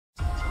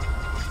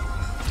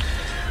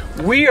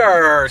We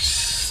are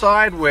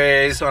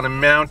sideways on a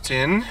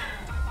mountain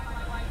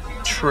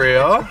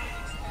trail,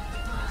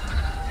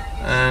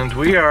 and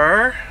we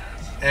are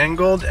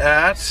angled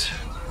at,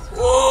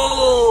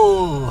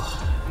 whoa,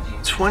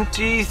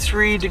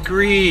 23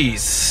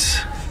 degrees.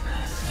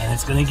 And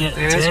it's gonna get, a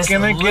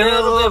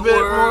little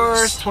bit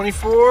worse.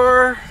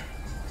 24,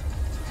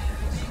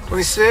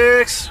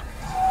 26.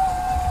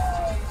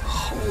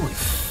 Holy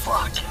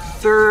fuck.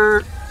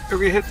 Are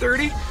we hit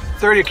 30?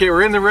 30, okay,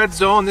 we're in the red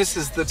zone. This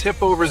is the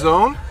tip over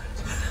zone.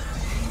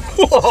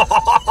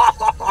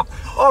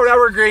 Oh, now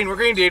we're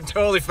green, dude,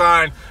 totally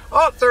fine.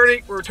 Oh,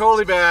 30, we're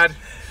totally bad.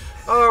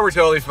 Oh, we're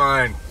totally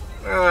fine.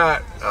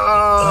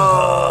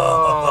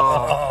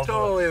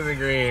 Totally in the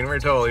green, we're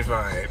totally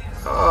fine.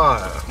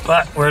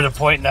 But we're at a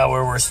point now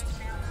where we're...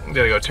 I'm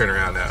gonna go turn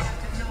around now.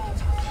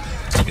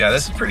 Yeah,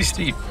 this is pretty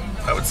steep,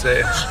 I would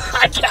say.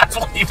 I can't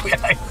believe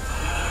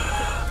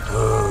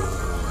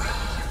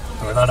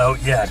we're not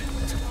out yet.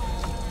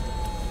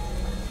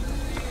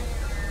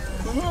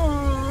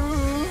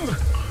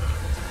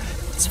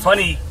 It's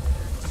funny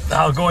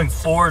how going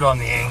forward on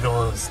the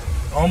angle is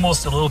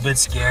almost a little bit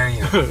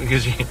scarier.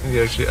 Because you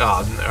actually,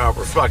 oh, no,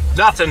 we're fucked.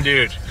 Nothing,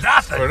 dude.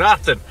 Nothing. We're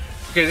nothing.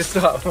 Okay, just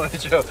stop. I want to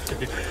show.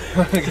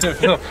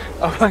 Oh,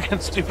 how fucking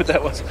stupid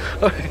that was.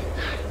 Okay.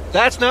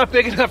 That's not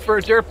big enough for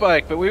a dirt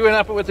bike, but we went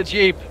up it with the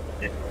Jeep.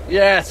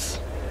 Yes.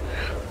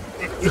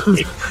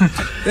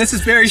 This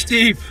is very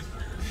steep.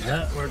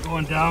 Yeah, we're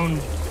going down.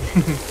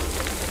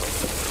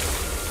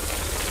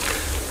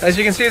 As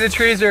you can see, the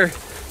trees are,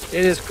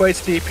 it is quite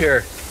steep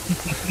here.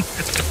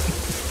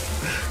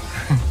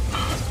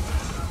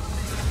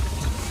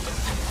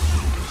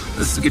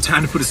 This is a good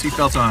time to put a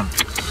seatbelt on.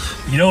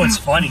 You know what's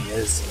funny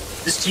is,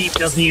 this Jeep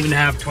doesn't even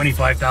have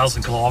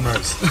 25,000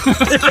 kilometers.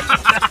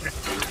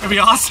 It'd be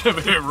awesome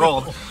if it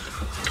rolled.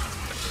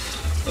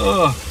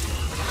 Oh,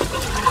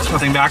 I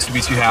think Max would be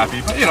too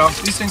happy, but you know,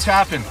 these things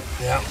happen.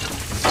 Yeah.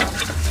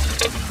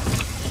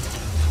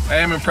 I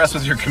am impressed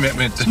with your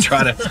commitment to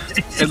try to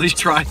at least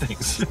try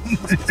things.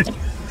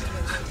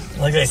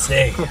 Like I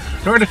say,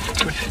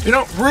 we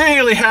don't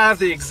really have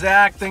the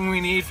exact thing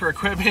we need for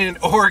equipment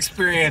or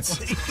experience.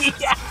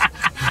 Yeah.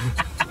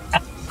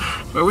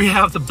 But we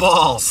have the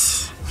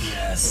balls.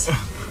 Yes.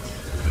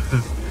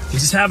 We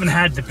just haven't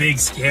had the big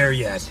scare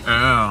yet.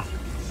 Oh.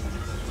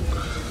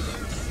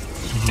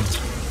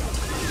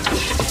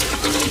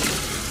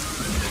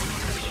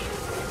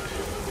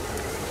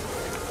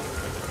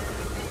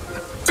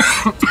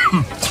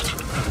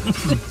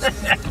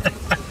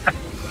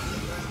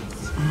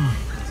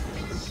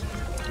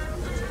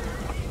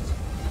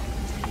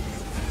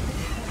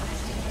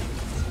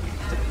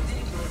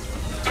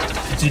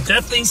 Did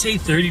that thing say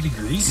 30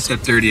 degrees? It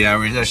said 30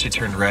 hours. It actually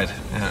turned red.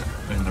 Yeah,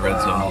 in the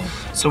red zone.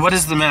 So what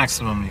is the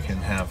maximum you can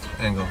have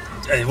angle?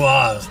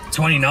 Well,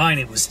 29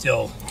 it was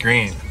still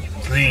Green.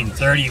 green,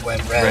 30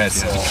 went red. Red,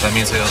 so yeah. That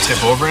means it'll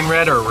tip over in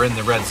red, or we're in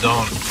the red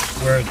zone.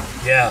 we're,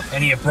 yeah,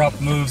 any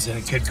abrupt moves and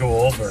it could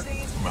go over.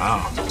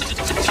 Wow.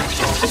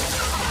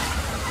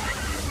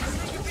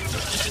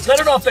 So I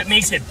don't know if it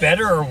makes it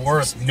better or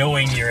worse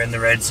knowing you're in the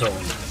red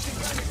zone.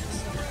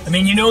 I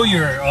mean, you know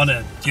you're on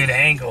a good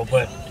angle,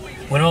 but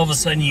when all of a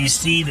sudden you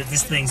see that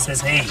this thing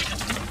says, hey,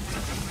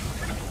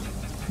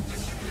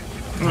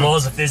 the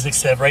laws of physics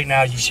said right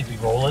now you should be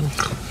rolling.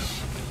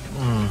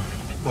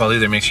 Well, it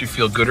either makes you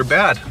feel good or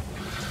bad.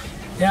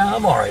 Yeah,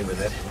 I'm all right with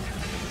it.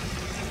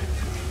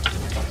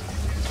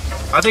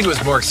 I think it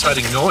was more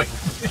exciting knowing.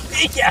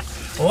 Yeah,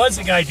 well, once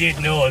the guy did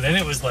know, then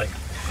it was like,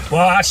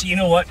 well, actually, you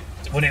know what?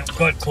 When it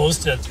got close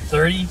to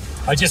 30,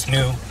 I just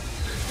knew.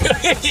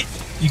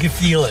 You could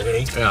feel it,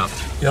 eh? Yeah.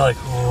 You're like,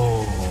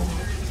 oh.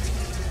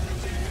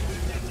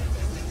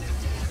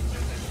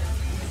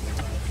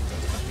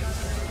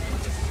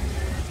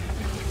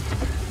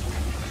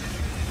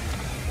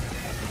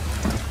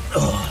 A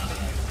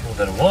little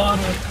bit of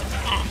water.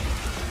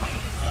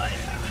 Oh,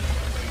 yeah.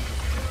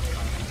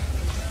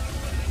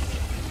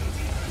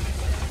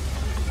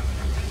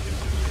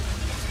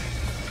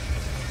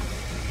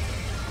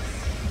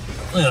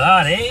 Look at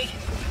that, eh?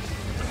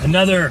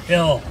 Another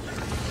hill.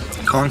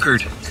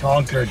 Conquered.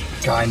 Conquered,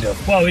 kind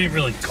of. Well, we didn't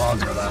really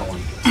conquer that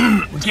one.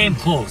 We came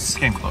close.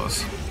 Came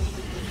close.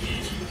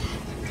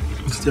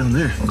 It's down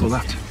there. Go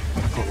left.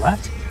 Go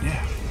left?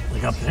 Yeah.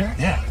 Like up there?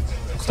 Yeah.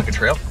 Looks like a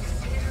trail.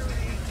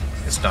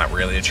 It's not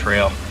really a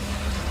trail,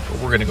 but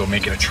we're gonna go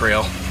make it a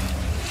trail.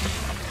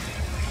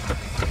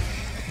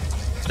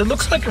 It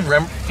looks like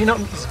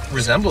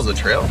resembles a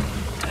trail.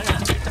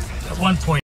 Yeah. At one point.